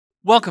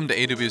Welcome to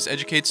AWS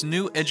Educate's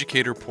new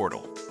Educator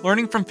Portal.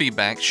 Learning from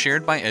feedback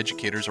shared by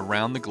educators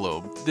around the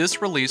globe,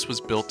 this release was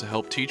built to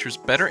help teachers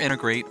better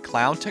integrate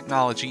cloud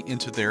technology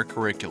into their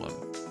curriculum.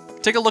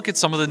 Take a look at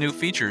some of the new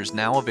features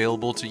now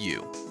available to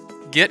you.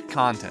 Get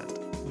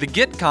Content. The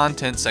Get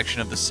Content section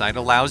of the site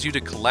allows you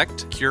to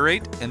collect,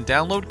 curate, and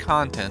download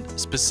content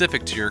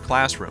specific to your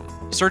classroom.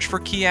 Search for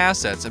key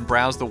assets and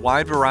browse the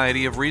wide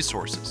variety of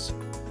resources.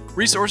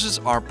 Resources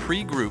are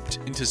pre-grouped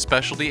into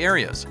specialty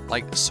areas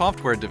like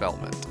software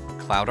development,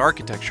 cloud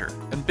architecture,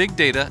 and big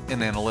data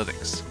and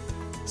analytics.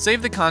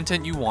 Save the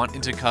content you want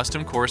into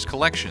custom course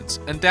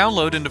collections and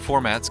download into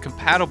formats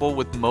compatible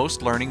with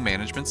most learning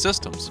management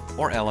systems,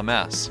 or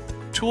LMS.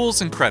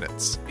 Tools and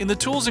Credits. In the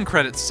Tools and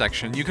Credits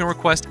section, you can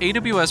request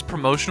AWS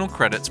Promotional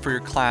Credits for your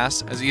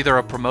class as either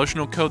a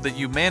promotional code that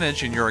you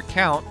manage in your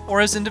account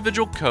or as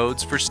individual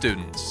codes for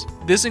students.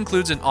 This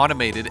includes an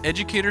automated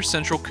Educator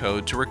Central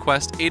code to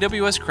request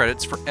AWS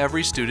credits for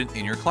every student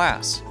in your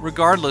class,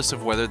 regardless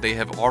of whether they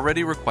have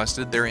already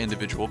requested their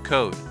individual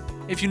code.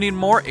 If you need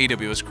more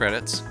AWS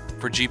credits,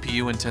 for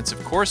GPU-intensive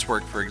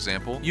coursework for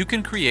example, you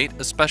can create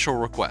a special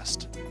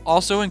request.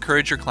 Also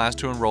encourage your class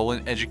to enroll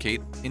in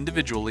Educate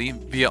individually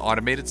via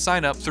automated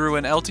sign-up through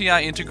an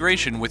LTI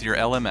integration with your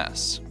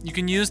LMS. You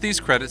can use these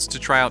credits to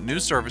try out new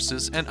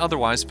services and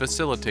otherwise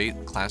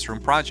facilitate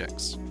classroom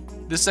projects.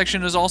 This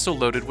section is also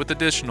loaded with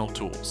additional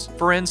tools.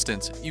 For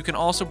instance, you can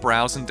also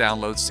browse and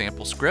download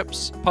sample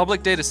scripts,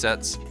 public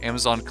datasets,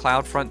 Amazon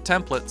CloudFront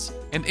templates,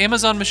 and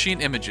Amazon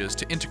Machine images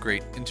to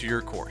integrate into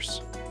your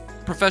course.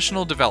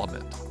 Professional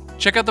Development.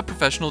 Check out the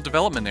Professional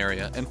Development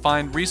area and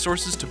find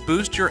resources to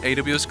boost your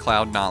AWS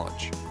Cloud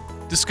knowledge.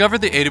 Discover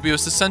the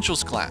AWS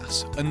Essentials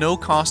class, a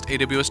no-cost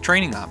AWS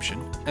training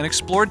option, and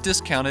explore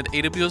discounted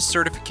AWS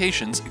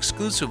certifications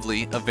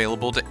exclusively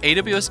available to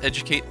AWS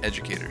Educate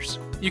educators.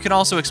 You can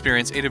also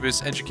experience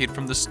AWS Educate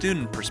from the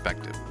student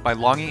perspective by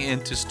logging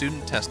into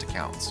student test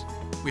accounts.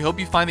 We hope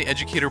you find the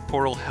Educator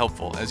Portal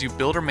helpful as you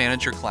build or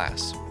manage your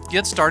class.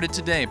 Get started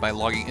today by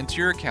logging into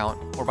your account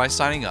or by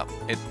signing up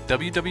at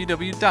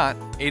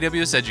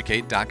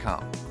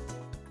www.awseducate.com.